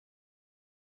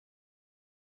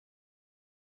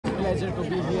pleasure to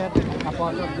be here, a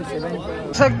part of this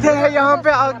event. सकते हैं यहाँ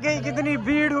पे आगे कितनी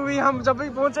भीड़ हुई, हम जब भी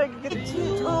पहुँचे। 3,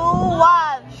 2,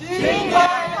 1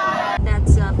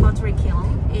 That's pottery kiln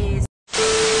is.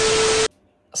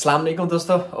 अस्सलाम वालेकुम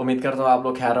दोस्तों, उम्मीद करता हूँ आप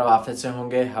लोग खैर आफियत से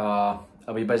होंगे।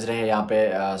 अभी बज रहे हैं यहाँ पे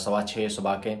 6:15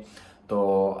 सुबह के। तो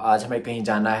आज हमें कहीं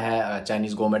जाना है।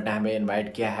 चाइनीज़ गवर्नमेंट ने हमें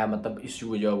इनवाइट किया है, मतलब इस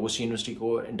वुक्सी यूनिवर्सिटी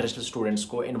को इंटरेस्टेड स्टूडेंट्स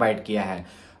को इनवाइट किया है।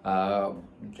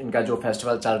 इनका जो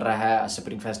फेस्टिवल चल रहा है,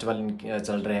 स्प्रिंग फेस्टिवल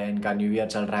चल रहे हैं, इनका न्यू ईयर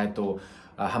चल रहा है, तो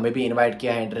हमें भी इनवाइट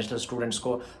किया है इंटरनेशनल स्टूडेंट्स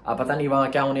को। पता नहीं वहाँ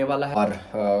क्या होने वाला है। और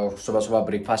सुबह सुबह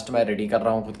ब्रेकफास्ट मैं रेडी कर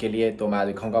रहा हूँ खुद के लिए, तो मैं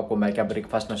दिखाऊंगा आपको मैं क्या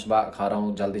ब्रेकफास्ट में सुबह खा रहा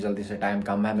हूँ। जल्दी जल्दी से, टाइम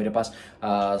कम है मेरे पास।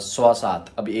 7:15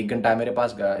 अभी 1 घंटा है मेरे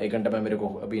पास। 1 घंटे में मेरे को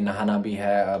अभी नहाना भी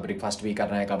है, ब्रेकफास्ट भी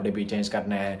करना है, कपड़े भी चेंज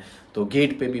करने हैं। तो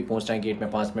गेट पे भी पहुँचना है। गेट में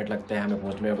 5 मिनट लगते हैं हमें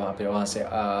पहुँचने में। वहाँ से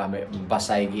हमें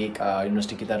बस आएगी एक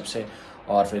यूनिवर्सिटी की तरफ से,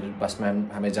 और फिर बस में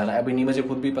हमें जाना है। अभी नहीं मुझे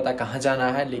खुद भी पता कहाँ जाना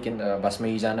है, लेकिन बस में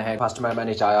ही जाना है। फर्स्ट में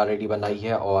मैंने चाय ऑलरेडी बनाई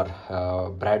है, और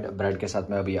ब्रेड के साथ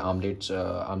मैं अभी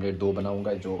आमलेट 2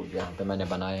 बनाऊंगा, जो यहाँ पे मैंने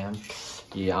बनाए हैं।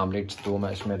 ये आमलेट 2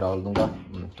 मैं इसमें डाल दूंगा,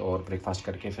 तो और ब्रेकफास्ट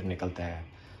करके फिर निकलते हैं।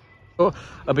 तो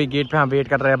अभी गेट पे हम वेट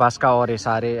कर रहे हैं बस का, और ये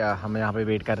सारे हम यहाँ पे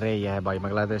वेट कर रहे हैं। यह है भाई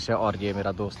बांग्लादेश है, और ये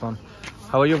मेरा दोस्त है।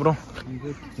 How are you bro?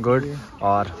 Good.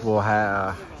 और वो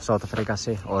है साउथ अफ्रीका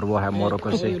से, और वो है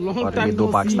मोरक्को से, और ये 2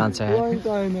 पाकिस्तान से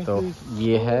है। तो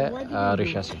ये है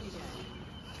रशिया से।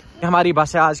 हमारी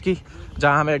बस है आज की,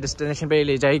 जहाँ हमें डेस्टिनेशन पे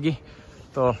ले जाएगी।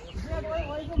 तो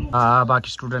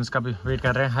बाकी स्टूडेंट्स का भी वेट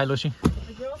कर रहे हैं। हाय लोशी।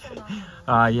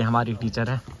 ये हमारी टीचर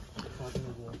है।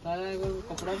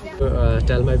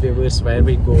 Tell my viewers where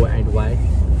we go and why.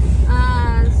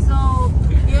 So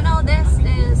you know this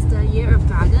is the year of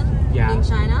dragon in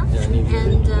China,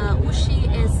 and Wuxi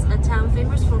is a town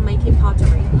famous for making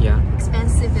pottery.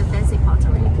 Expensive and fancy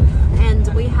pottery.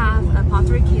 And we have a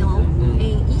pottery kiln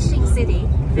in Yixing City,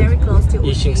 very close to Wuxi.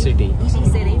 Yixing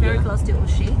City, very close to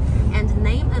Wuxi. And the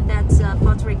name of that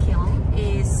pottery kiln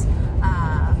is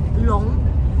Long.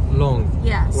 Long.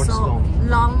 Yeah. What's so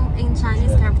long? In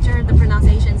Chinese character, the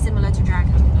pronunciation is similar to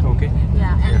dragon. Okay.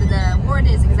 Yeah, and the word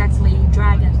is exactly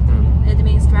dragon. It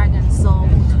means dragon. So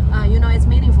you know it's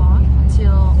meaningful to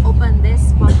open this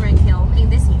pottery kiln in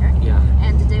this year. Yeah.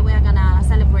 And today we are gonna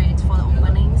celebrate for the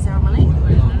opening ceremony.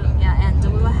 Yeah, and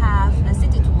we will have a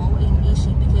city tour in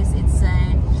Yixing because it's a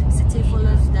city full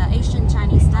of the Asian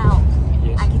Chinese style,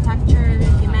 architecture,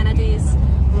 humanities.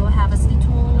 We will have a city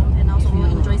tour, and also we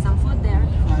will enjoy some food there.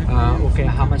 Okay,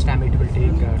 how much time it will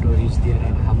take to reach there,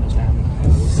 and how much time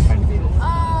we'll spend there?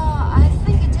 I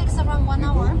think it takes around 1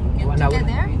 hour to get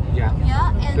there. Yeah.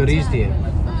 Yeah, and to reach there.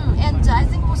 And I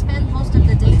think we'll spend most of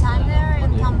the daytime there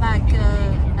and come back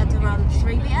at around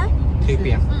 3 p.m. 3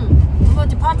 p.m. We will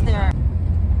depart there.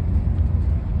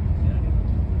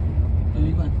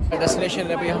 Destination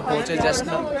अभी हम पहुंचे just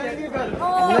ना।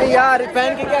 नहीं यार,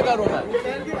 पहन के क्या करूँ मैं?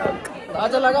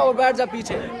 आजा लगा वो बैठ जा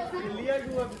पीछे।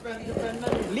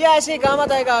 लिया ऐसे ही काम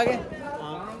आता है आगे।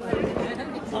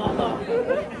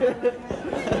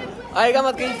 आएगा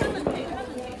मत कहीं।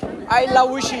 I love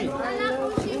वुशी।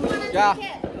 क्या?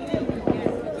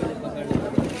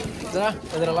 जरा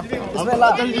इधर ला। हमें ला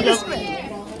जल्दी जल्दी।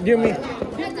 Give me.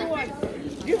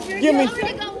 Give me.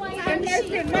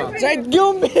 Say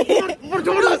give me.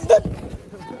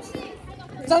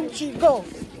 Sanchi go.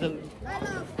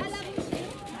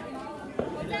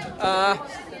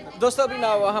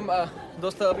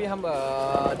 दोस्तों अभी हम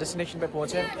डेस्टिनेशन पे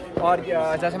पहुंचे, और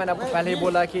जैसे मैंने आपको पहले ही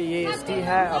बोला कि ये सिटी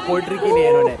है पोइट्री के लिए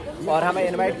इन्होंने, और हमें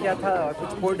इनवाइट किया था। कुछ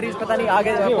पोइट्रीज पता नहीं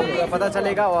आगे आपको पता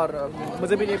चलेगा, और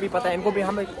मुझे भी ये भी पता है, इनको भी,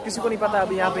 हमें किसी को नहीं पता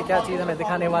अभी यहाँ पे क्या चीज़ हमें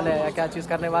दिखाने वाले हैं या क्या चीज़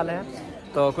करने वाले हैं।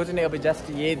 तो कुछ नहीं, अभी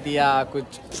जस्ट ये दिया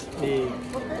कुछ ये,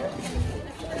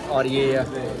 और ये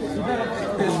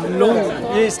लोंग,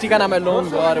 ये सिटी का नाम है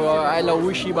लोंग, और आई लव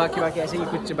वुशी, बाकी ऐसे ही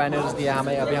कुछ बैनर्स दिया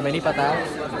हमें। अभी हमें नहीं पता है,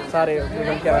 सारे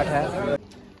निकल के बैठा है।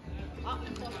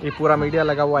 ये पूरा मीडिया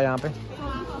लगा हुआ है यहाँ पे। 3,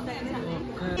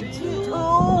 2,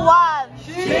 1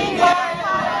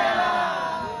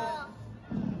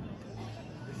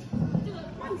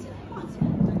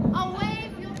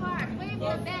 wave your part, wave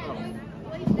your band,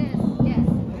 wave this, yes.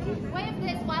 Wave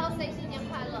this while saying Xinjiang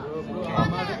Kuai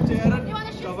You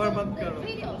wanna shoot some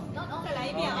videos? Not only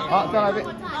like me. One more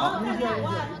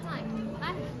time.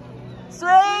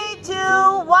 3, 2,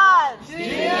 1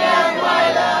 Xinjiang Kuai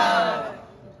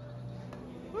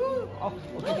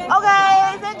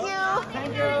Okay, thank you.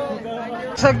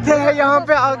 सकते हैं यहाँ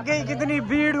पे आगे कितनी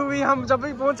भीड़ हुई, हम जब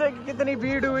भी पहुंचे कितनी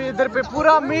भीड़ हुई। इधर पे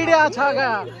पूरा मीडिया छा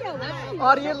गया,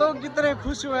 और ये लोग कितने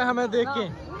खुश हुए हमें देख के।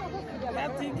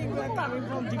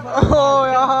 ओह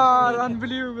यार,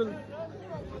 अनबिलीवेबल।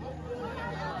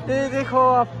 ये देखो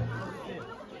आप,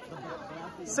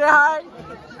 से हाय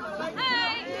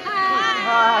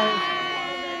हाय।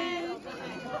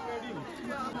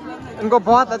 इनको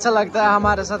बहुत अच्छा लगता है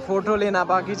हमारे साथ फोटो लेना,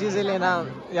 बाकी चीजें लेना,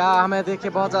 या हमें देख के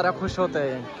बहुत ज्यादा खुश होते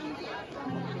हैं।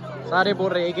 सारे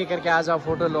बोल रहे एक एक करके आ जाओ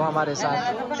फोटो लो हमारे साथ।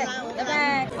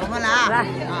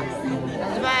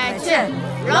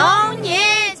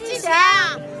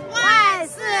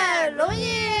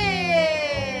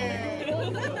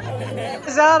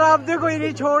 यार आप देखो ये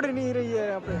नहीं छोड़ नहीं रही है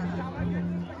यहाँ पे।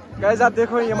 गाइस आप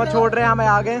देखो ये मत छोड़ रहे हैं हमें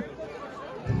आगे,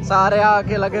 सारे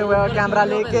आके लगे हुए हैं कैमरा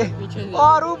लेके।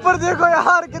 और ऊपर देखो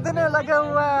यार कितने लगे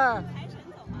हुए हैं,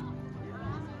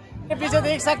 पीछे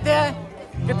देख सकते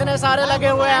हैं कितने सारे लगे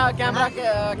हुए हैं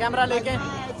कैमरा लेके।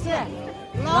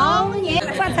 No?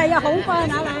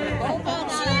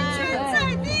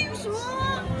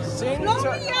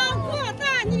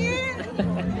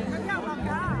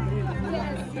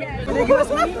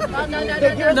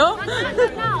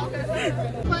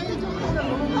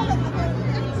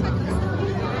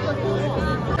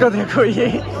 देखो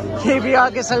ये भी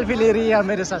आके सेल्फी ले रही है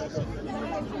मेरे साथ।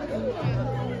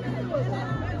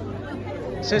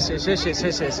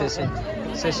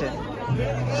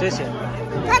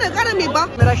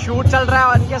 मेरा शूट चल रहा है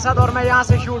उनके साथ और मैं यहाँ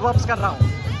से शूट वापस कर रहा हूँ।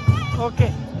 ओके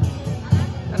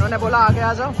इन्होंने बोला आगे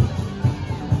आ जाओ।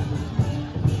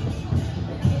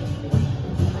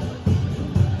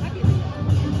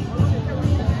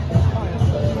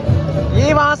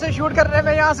 ये वहां से शूट कर रहे हैं,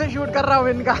 मैं यहाँ से शूट कर रहा हूँ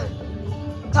इनका।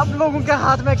 सब लोगों के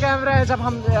हाथ में कैमरा है। जब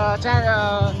हम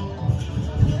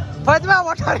Fatima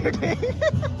what are you doing?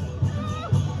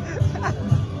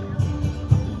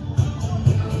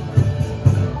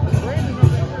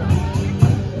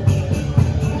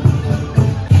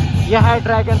 यह है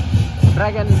ड्रैगन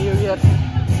न्यू ईयर।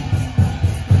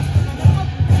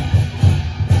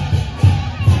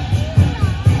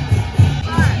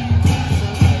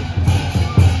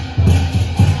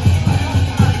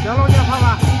 चलो क्या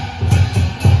भावा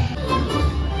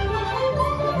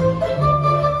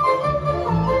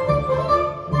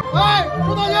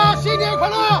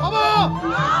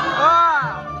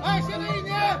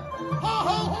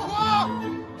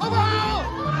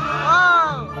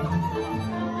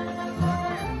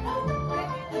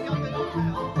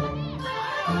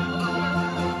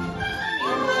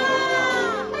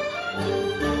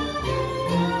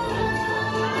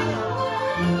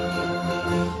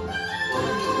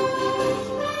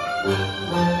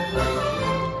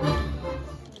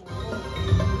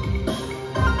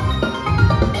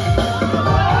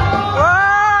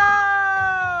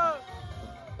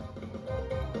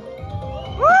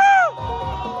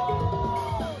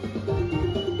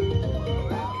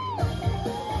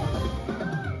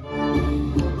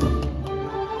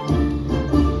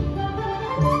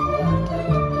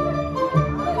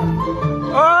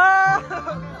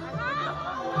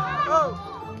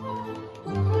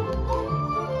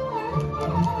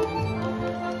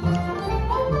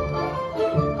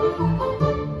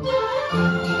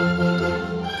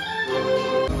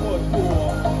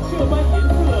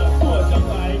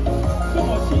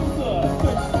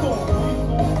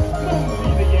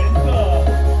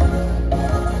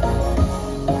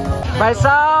भाई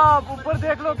साहब ऊपर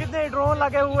देख लो कितने ड्रोन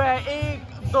लगे हुए हैं। 1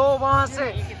 2 वहां से,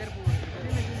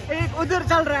 एक उधर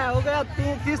चल रहा है, हो गया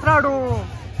तीसरा ड्रोन।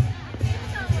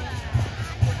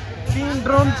 3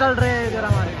 ड्रोन चल रहे हैं इधर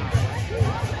हमारे।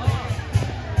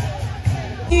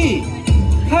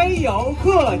 开窑客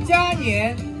嘉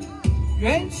年，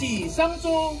元起商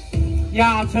周，雅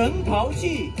成陶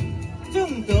器，正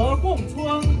德贡村。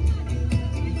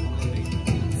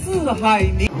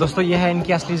 दोस्तों ये है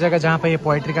इनकी असली जगह जहाँ पे ये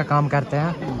पोएट्री का काम करते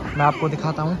हैं। मैं आपको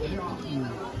दिखाता हूँ,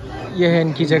 ये है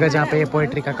इनकी जगह जहाँ पे ये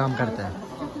पोएट्री का काम करते हैं।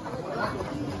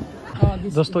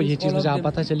 दोस्तों ये चीज़ मुझे आप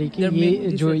पता चली कि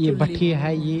ये जो ये भट्टी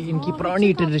है ये इनकी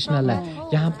पुरानी ट्रेडिशनल है।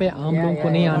 यहाँ पे आम लोगों को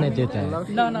नहीं आने देता है।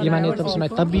 ये मैंने तब सुना,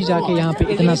 तब भी जाके यहाँ पे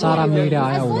इतना सारा मीडिया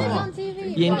आया हुआ है।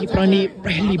 ये इनकी पुरानी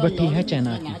पहली भट्टी है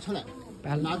चाइना की।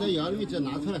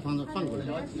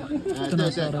 इतना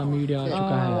सारा मीडिया आ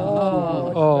चुका है।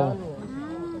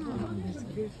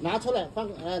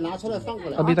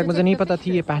 अभी तक मुझे नहीं पता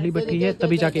थी ये पहली भट्टी है,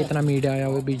 तभी जाके इतना मीडिया आया।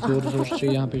 वो भी जोर जोर से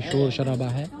यहाँ पे शोर शराबा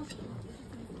है।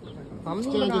 हम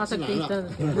नहीं बना सकते सर,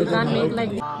 दुकान में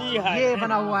ये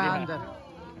बना हुआ है अंदर।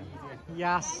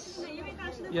 यस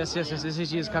यस यस यस इसी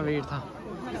चीज का वेट था।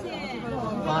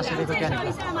 वहाँ से देखो क्या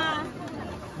निकला।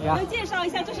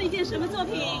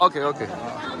 OK OK，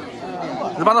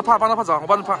 你帮他拍照，我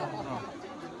帮你拍。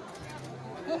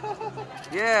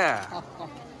Yeah。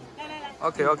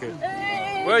OK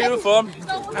OK。Where are you from？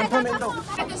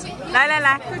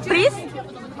 来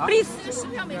 ，please，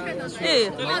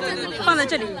哎，放在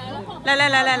这里，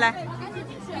来，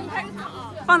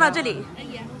放到这里。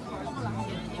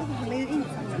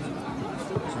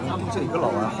这一个老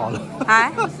玩好了。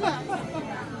来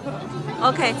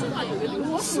 ，OK。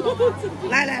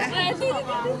来。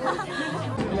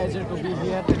 Pleasure to be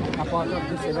here, a part of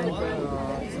this event.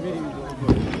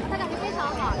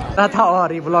 Very था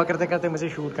और ये ब्लॉग करते करते मुझे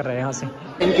शूट कर रहे हैं यहाँ से।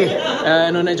 इनके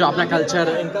इन्होंने जो अपना कल्चर,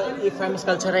 इनका ये फेमस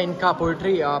कल्चर है इनका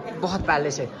पोइट्री बहुत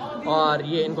पहले से, और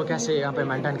ये इनको कैसे यहाँ पे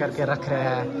मेंटेन करके रख रहे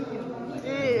हैं।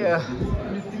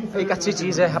 ये एक अच्छी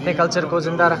चीज़ है अपने कल्चर को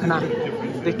ज़िंदा रखना।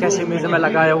 देख कैसे म्यूज़ियम में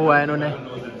लगाया हुआ है इन्होंने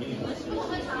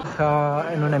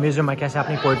म्यूज़ियम में कैसे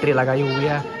अपनी पोइट्री लगाई हुई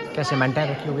है, कैसे मेंटेन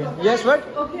रखी हुई है। यस बट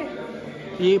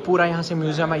ये पूरा यहाँ से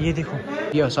म्यूज़ियम है। ये देखो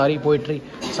ये सारी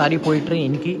पोइट्री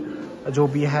इनकी जो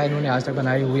भी है इन्होंने आज तक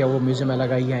बनाई हुई है वो म्यूज़ियम में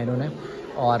लगाई है इन्होंने।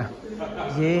 और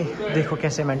ये देखो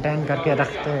कैसे मेंटेन करके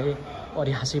रखते हैं। और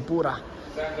यहाँ से पूरा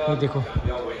ये देखो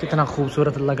कितना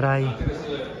खूबसूरत लग रहा है ये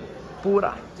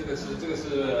पूरा।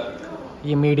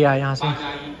 ये मीडिया यहाँ से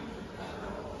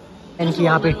इनकी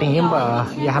यहाँ पे टीम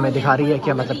ये हमें दिखा रही है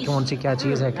कि मतलब कौन सी क्या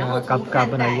चीज़ है, क्या कब का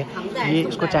बनाई है। ये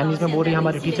इसको चाइनीज़ में बोल रही है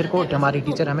हमारे टीचर को, हमारी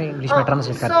टीचर हमें इंग्लिश में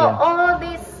ट्रांसलेट करती है।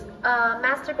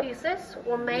 Masterpieces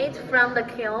were made from the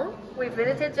kiln we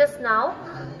visited just now.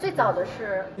 最早的是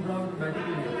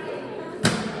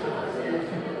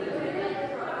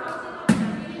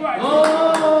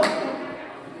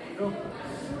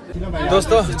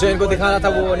दोस्तों जो इनको दिखाना था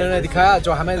वो उन्होंने दिखाया,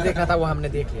 जो हमें देखना था वो हमने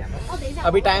देख लिया।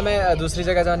 अभी टाइम है दूसरी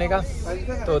जगह जाने का,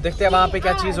 तो देखते हैं वहाँ पे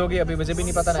क्या चीज़ होगी। अभी मुझे भी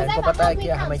नहीं पता, ना इनको पता है कि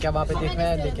हमें क्या वहाँ पे देखना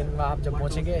है, लेकिन वहाँ जब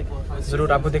पहुँचेंगे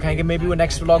ज़रूर आपको दिखाएंगे। मे बी वो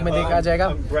नेक्स्ट व्लॉग में देखा जाएगा,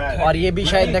 और ये भी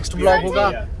शायद नेक्स्ट व्लॉग होगा।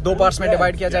 2 पार्ट्स में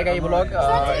डिवाइड किया जाएगा ये व्लॉग,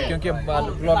 क्योंकि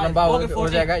व्लॉग लंबा हो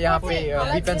जाएगा। यहाँ पे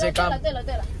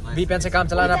वीपीएन से काम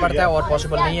चलाना पड़ता है और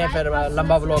पॉसिबल नहीं है फिर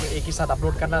लंबा व्लॉग एक ही साथ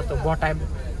अपलोड करना, तो बहुत टाइम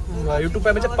यूट्यूब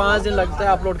पे मुझे 5 दिन लगता है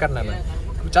अपलोड करने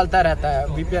में, चलता रहता है।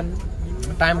 वीपीएन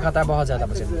टाइम खाता है बहुत ज़्यादा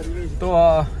मुझे। तो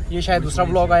ये शायद दूसरा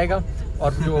व्लॉग आएगा,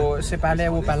 और जो इससे पहले है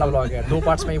वो पहला व्लॉग है। 2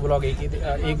 पार्ट्स में ये व्लॉग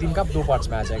एक दिन का 2 पार्ट्स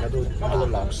में आ जाएगा, 2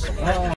 व्लॉग्स।